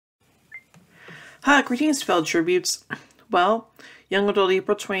Hi, greetings, fellow tributes. Well, Young Adult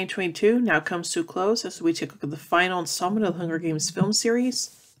April 2022 now comes to a close as we take a look at the final installment of the Hunger Games film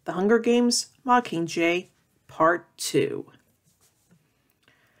series, The Hunger Games: Mockingjay, Part 2.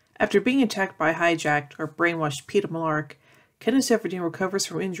 After being attacked by hijacked or brainwashed Peeta Mellark, Katniss Everdeen recovers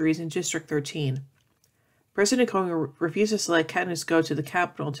from injuries in District 13. President Cohen refuses to let Katniss go to the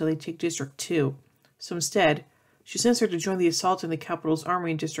capital until they take District 2, so instead, she sends her to join the assault on the capital's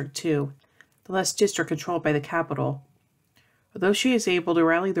army in District 2, the last district controlled by the capital. Although she is able to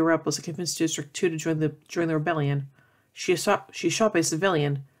rally the rebels and convince District 2 to join the rebellion, she is shot by a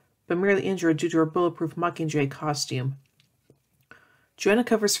civilian, but merely injured due to her bulletproof Mockingjay costume. Joanna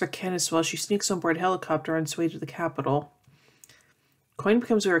covers for Katniss while she sneaks on board a helicopter on its way to the capital. Coin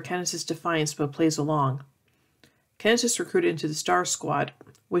becomes aware of Katniss's defiance but plays along. Katniss is recruited into the Star Squad,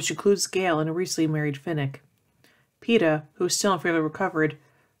 which includes Gale and a recently married Finnick. Peeta, who is still unfairly recovered,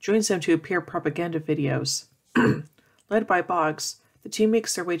 joins them to appear propaganda videos. Led by Boggs, the team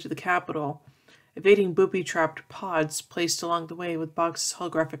makes their way to the capital, evading booby-trapped pods placed along the way with Boggs'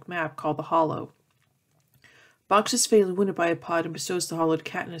 holographic map called the Hollow. Boggs is fatally wounded by a pod and bestows the Hollow to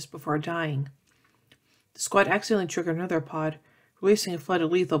Katniss before dying. The squad accidentally triggered another pod, releasing a flood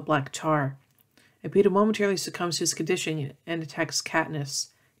of lethal black tar, and Peeta momentarily succumbs to his condition and attacks Katniss,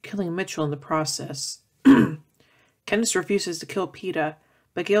 killing Mitchell in the process. Katniss refuses to kill Peeta,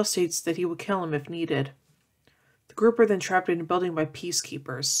 but Gale states that he will kill him if needed. The group are then trapped in a building by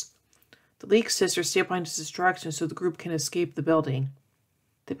peacekeepers. The League sisters stay behind as distraction so the group can escape the building.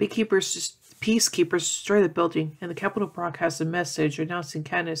 The peacekeepers destroy the building, and the Capitol broadcasts a message announcing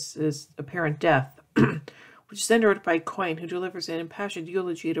Katniss's apparent death, which is then noted by Coin, who delivers an impassioned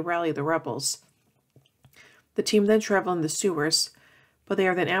eulogy to rally the rebels. The team then travel in the sewers, but they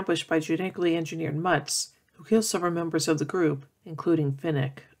are then ambushed by genetically engineered mutts, who kill several members of the group, including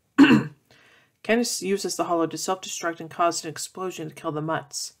Finnick. Katniss uses the Hollow to self-destruct and cause an explosion to kill the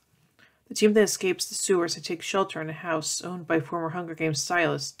mutts. The team then escapes the sewers and takes shelter in a house owned by former Hunger Games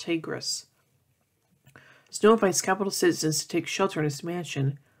stylist Tigris. Snow invites Capitol citizens to take shelter in his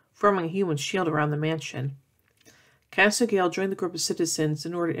mansion, forming a human shield around the mansion. Katniss and Gale join the group of citizens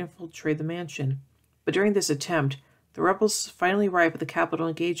in order to infiltrate the mansion, but during this attempt, the rebels finally arrive at the Capitol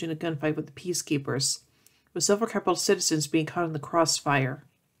and engage in a gunfight with the peacekeepers, with several Capitol citizens being caught in the crossfire.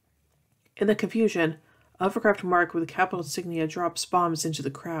 In the confusion, a hovercraft marked with the Capitol insignia drops bombs into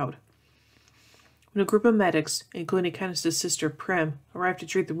the crowd. When a group of medics, including Katniss' sister Prim, arrive to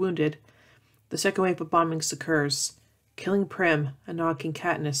treat the wounded, the second wave of bombings occurs, killing Prim and knocking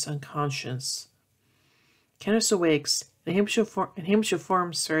Katniss unconscious. Katniss awakes, and Hamish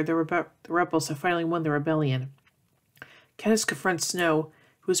informs her the rebels have finally won the rebellion. Katniss confronts Snow,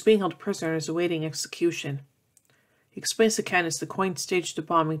 who is being held prisoner and is awaiting execution. He explains to Katniss the Coin staged the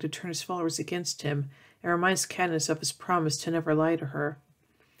bombing to turn his followers against him and reminds Katniss of his promise to never lie to her.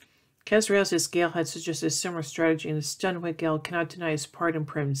 Katniss realizes Gale had suggested a similar strategy and is stunned when Gale cannot deny his part in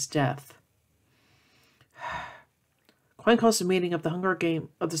Prim's death. Coin calls a meeting of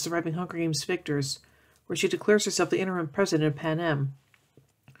the surviving Hunger Games victors, where she declares herself the interim president of Panem.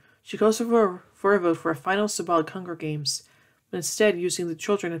 She calls for a vote for a final symbolic Hunger Games, but instead using the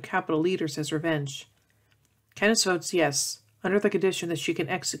children of Capitol leaders as revenge. Katniss votes yes, under the condition that she can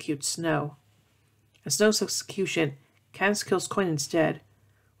execute Snow. At Snow's execution, Katniss kills Coin instead,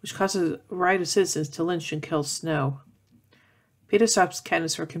 which causes a riot of citizens to lynch and kill Snow. Peeta stops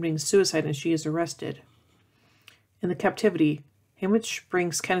Katniss from committing suicide and she is arrested. In the captivity, Hamish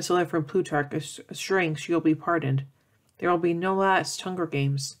brings Katniss a letter from Plutarch assuring she will be pardoned. There will be no last Hunger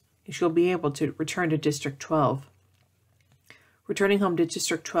Games, and she will be able to return to District 12. Returning home to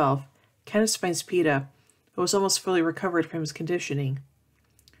District 12, Katniss finds Peeta, who was almost fully recovered from his conditioning.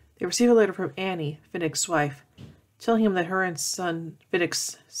 They receive a letter from Annie, Finnick's wife, telling him that her and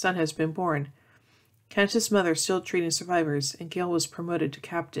Finnick's son has been born. Katniss' mother is still treating survivors, and Gale was promoted to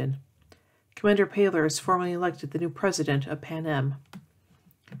captain. Commander Paler is formally elected the new president of Panem.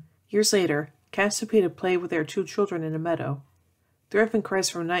 Years later, Katniss and Peeta play with their two children in a meadow. Their infant cries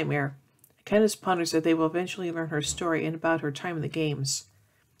from a nightmare, and Katniss ponders that they will eventually learn her story and about her time in the games.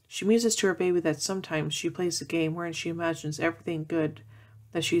 She muses to her baby that sometimes she plays a game wherein she imagines everything good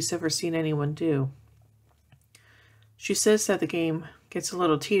that she's ever seen anyone do. She says that the game gets a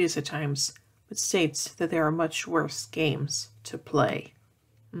little tedious at times, but states that there are much worse games to play.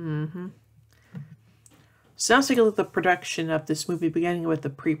 So now let's take a look at the production of this movie, beginning with the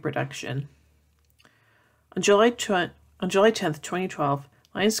pre-production. On July 10th, 2012,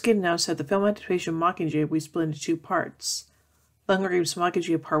 Lionsgate announced that the film adaptation Mockingjay will be split into two parts. The Hunger Games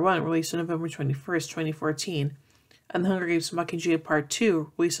Mockingjay Part 1, released on November 21st, 2014, and The Hunger Games Mockingjay Part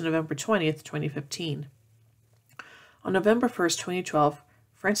 2, released on November 20th, 2015. On November 1st, 2012,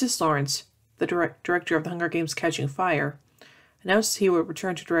 Francis Lawrence, the director of The Hunger Games Catching Fire, announced he would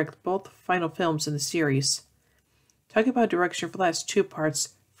return to direct both final films in the series. Talking about direction for the last two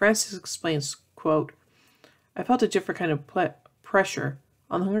parts, Francis explains, quote, "I felt a different kind of pressure.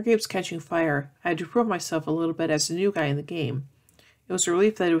 On The Hunger Games Catching Fire, I had to prove myself a little bit as a new guy in the game. It was a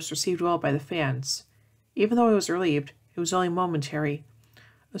relief that it was received well by the fans. Even though I was relieved, it was only momentary.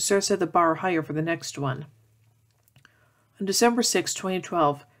 I started to set the bar higher for the next one." On December 6,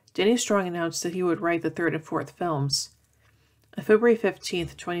 2012, Danny Strong announced that he would write the third and fourth films. On February 15,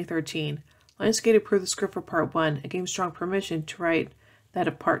 2013, Lionsgate approved the script for Part 1 and gave Strong permission to write that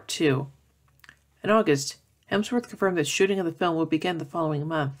of Part 2. In August, Hemsworth confirmed that shooting of the film would begin the following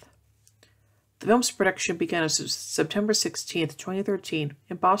month. The film's production began on September 16, 2013,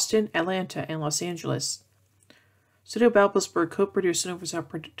 in Boston, Atlanta, and Los Angeles. Studio Babelsberg co-produced and oversaw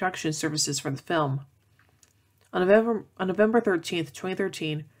production services for the film. On November 13,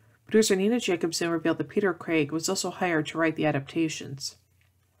 2013, producer Nina Jacobson revealed that Peter Craig was also hired to write the adaptations.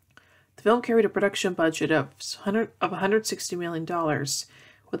 The film carried a production budget of $160 million,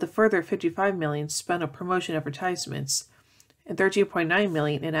 with a further $55 million spent on promotion advertisements and $13.9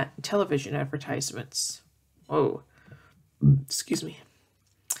 million in television advertisements. Whoa. Excuse me.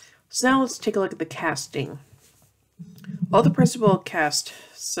 So now let's take a look at the casting. All the principal cast,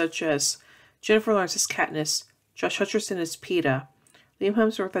 such as Jennifer Lawrence as Katniss, Josh Hutcherson as Peeta, Liam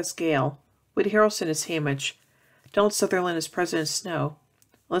Hemsworth as Gale, Woody Harrelson as Haymitch, Donald Sutherland as President Snow,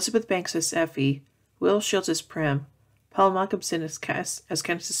 Elizabeth Banks as Effie, Will Shields as Prim, Paul Malcolmson as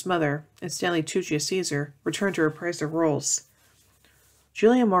Katniss's mother, and Stanley Tucci as Caesar returned to reprise their roles.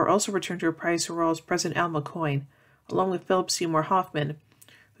 Julianne Moore also returned to reprise her role as President Al McCoy, along with Philip Seymour Hoffman,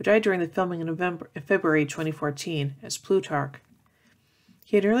 who died during the filming in February 2014 as Plutarch.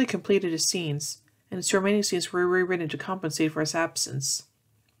 He had nearly completed his scenes, and his remaining scenes were rewritten to compensate for his absence.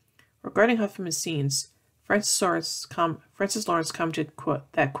 Regarding Hoffman's scenes, Francis Lawrence commented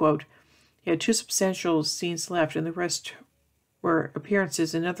that, quote, "He had two substantial scenes left, and the rest were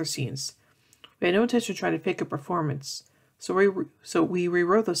appearances in other scenes. We had no intention of trying to fake a performance, so we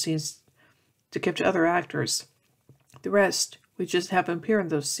rewrote those scenes to give to other actors. The rest, we just have them appear in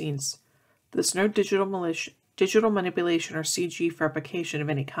those scenes. There's no digital manipulation or CG fabrication of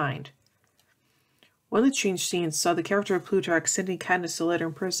any kind." One of the changed scenes saw the character of Plutarch sending Katniss a letter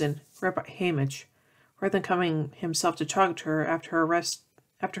in prison, read by Haymitch, rather than coming himself to talk to her after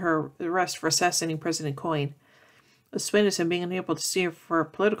her arrest for assassinating President Coin, explained as him being unable to see her for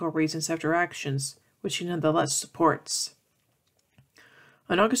political reasons after her actions, which he nonetheless supports.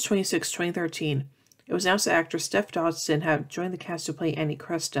 On August 26, 2013, it was announced that actress Steph Dodson had joined the cast to play Annie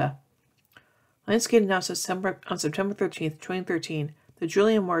Cresta. Lionsgate announced on September 13, 2013, that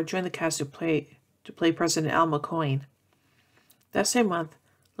Julianne Moore joined the cast to play President Al McCoy. That same month,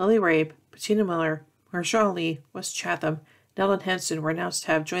 Lily Rabe, Bettina Miller, Mahershala Ali, Wes Chatham, and Ellen Henson were announced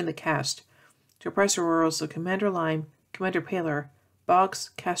to have joined the cast to reprise the roles of Commander Lime, Commander Paler,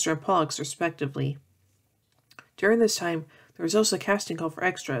 Boggs, Castor, and Pollux, respectively. During this time, there was also a casting call for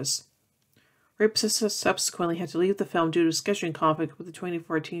extras. Rabe subsequently had to leave the film due to a scheduling conflict with the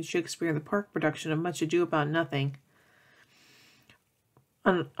 2014 Shakespeare in the Park production of Much Ado About Nothing.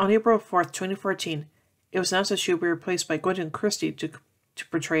 On April 4, 2014, it was announced that she would be replaced by Gwendoline Christie to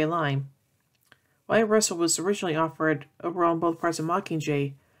portray Lime. Wyatt Russell was originally offered a role in both parts of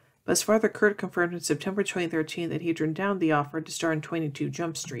Mockingjay, but his father Kurt confirmed in September 2013 that he had turned down the offer to star in 22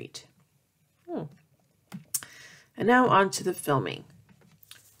 Jump Street. And now on to the filming.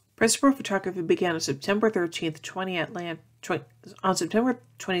 Principal photography began on September 13th,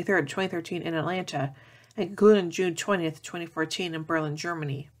 2013 in Atlanta, and concluded on June 20th, 2014 in Berlin,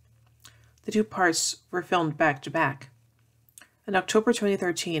 Germany. The two parts were filmed back-to-back. In October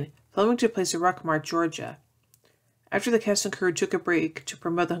 2013, filming took place in Rockmart, Georgia. After the cast and crew took a break to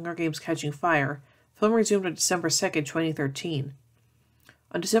promote The Hunger Games Catching Fire, filming resumed on December 2nd, 2013.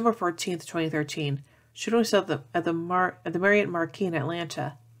 On December 14th, 2013, shooting was held at the Marriott Marquis in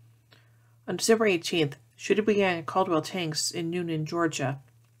Atlanta. On December 18th, shooting began at Caldwell Tanks in Noonan, Georgia.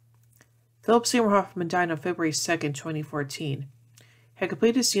 Philip Seymour Hoffman died on February 2nd, 2014. He had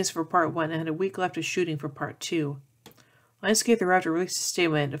completed scenes for Part 1 and had a week left of shooting for Part 2. Lionsgate thereafter released a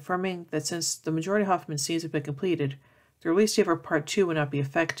statement affirming that since the majority of Hoffman's scenes had been completed, the release date for Part 2 would not be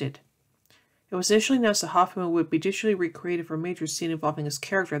affected. It was initially announced that Hoffman would be digitally recreated for a major scene involving his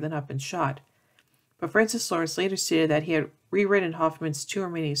character that had not been shot, but Francis Lawrence later stated that he had rewritten Hoffman's two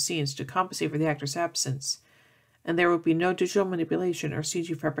remaining scenes to compensate for the actor's absence, and there would be no digital manipulation or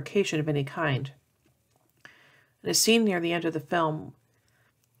CG fabrication of any kind. In a scene near the end of the film,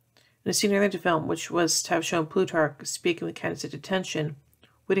 which was to have shown Plutarch speaking with Katniss at detention,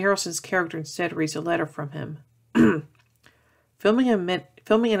 Woody Harrelson's character instead reads a letter from him. Filming in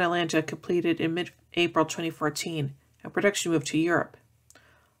Atlanta completed in mid-April 2014, and production moved to Europe.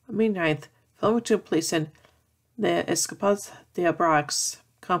 On May 9th, filming took place in the Escapades des Braques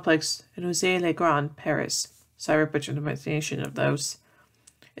complex in Noisy-le-Grand, Paris. Sorry, butchered the pronunciation of those.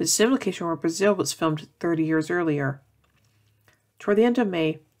 It's a same location where Brazil was filmed 30 years earlier. Toward the end of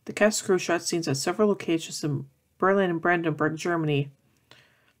May, the cast and crew shot scenes at several locations in Berlin and Brandenburg, Germany.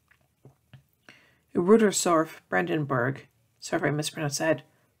 In Rudersdorf, Brandenburg. Sorry if I mispronounced that.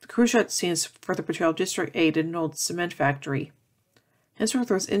 The crew shot scenes for the portrayal of District 8 in an old cement factory. Hemsworth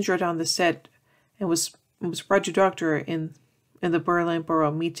was injured on the set and was brought to doctor in the Berlin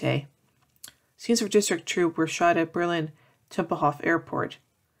Borough Mitte. Scenes for District 2 were shot at Berlin Tempelhof Airport.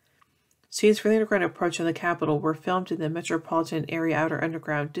 Scenes for the underground approach on the capital were filmed in the Metropolitan Area Outer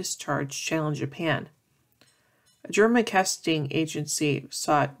Underground Discharge Channel in Japan. A German casting agency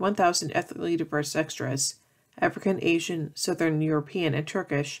sought 1,000 ethnically diverse extras, African, Asian, Southern European, and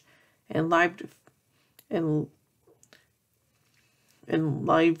Turkish, and lived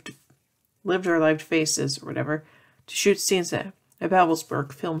faces, or whatever, to shoot scenes at a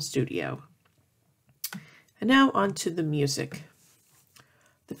Babelsberg film studio. And now on to the music.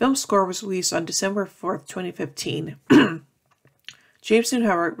 The film score was released on December 4th, 2015. James Newton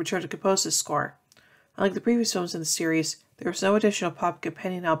Howard returned to compose the score. Unlike the previous films in the series, there was no additional pop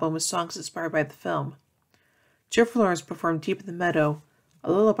companion album with songs inspired by the film. Jennifer Lawrence performed Deep in the Meadow,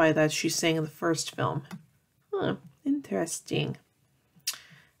 a lullaby that she sang in the first film. Interesting.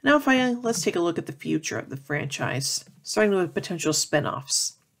 Now finally, let's take a look at the future of the franchise, starting with potential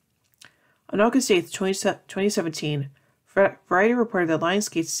spin-offs. On August 8th, 2017, Variety reported that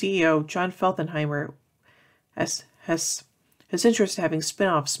Lionsgate CEO John Felsenheimer has interest in having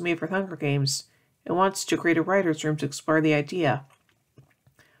spin-offs made for Hunger Games and wants to create a writer's room to explore the idea.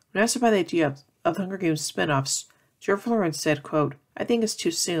 When asked about the idea of the Hunger Games spin-offs, Jennifer Lawrence said, quote, "I think it's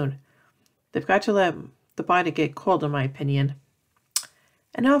too soon. They've got to let the body get cold, in my opinion."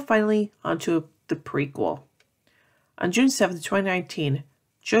 And now finally, onto the prequel. On June 7th, 2019,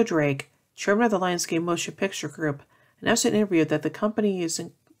 Joe Drake, chairman of the Lionsgate Motion Picture Group, announced in an interview that the company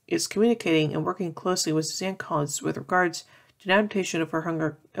is communicating and working closely with Suzanne Collins with regards to an adaptation of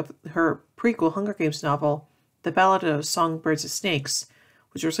her prequel Hunger Games novel, The Ballad of Songbirds and Snakes,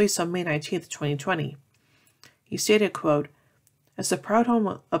 which was released on May 19th, 2020. He stated, quote, "As the proud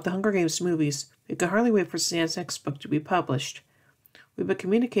home of the Hunger Games movies, we can hardly wait for Suzanne's next book to be published. We've been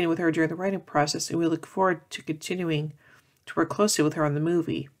communicating with her during the writing process, and we look forward to continuing to work closely with her on the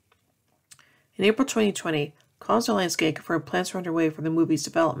movie." In April 2020, Collins and Lionsgate confirmed plans were underway for the movie's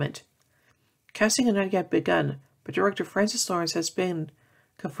development. Casting had not yet begun, but director Francis Lawrence has been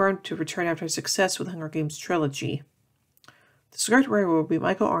confirmed to return after success with the Hunger Games trilogy. The scriptwriter will be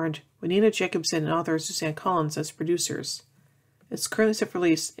Michael Arndt, with Nina Jacobson and author Suzanne Collins as producers. It's currently set for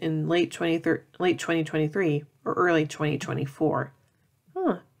release in late 2023 or early 2024.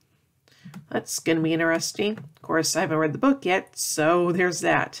 That's going to be interesting. Of course, I haven't read the book yet, so there's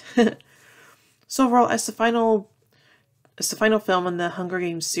that. So overall, as the final film in the Hunger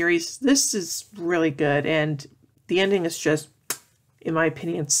Games series, this is really good, and the ending is just, in my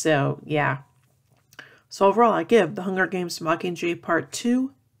opinion, so yeah. So overall, I give The Hunger Games Mockingjay Part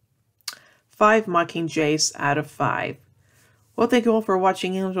 2 5 Mockingjays out of 5. Well, thank you all for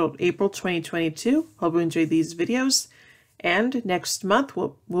watching until April 2022. Hope you enjoyed these videos. And next month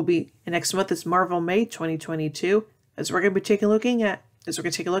is Marvel May 2022, as we're going to be taking a look at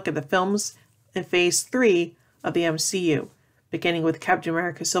the films in Phase 3 of the MCU, beginning with Captain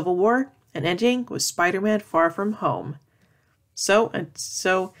America: Civil War and ending with Spider-Man: Far From Home.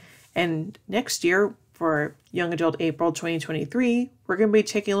 And next year, for Young Adult April 2023, we're going to be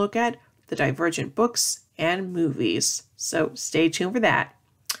taking a look at the Divergent books and movies. So stay tuned for that.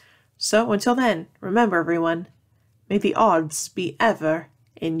 So until then, remember everyone, may the odds be ever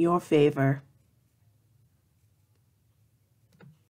in your favor.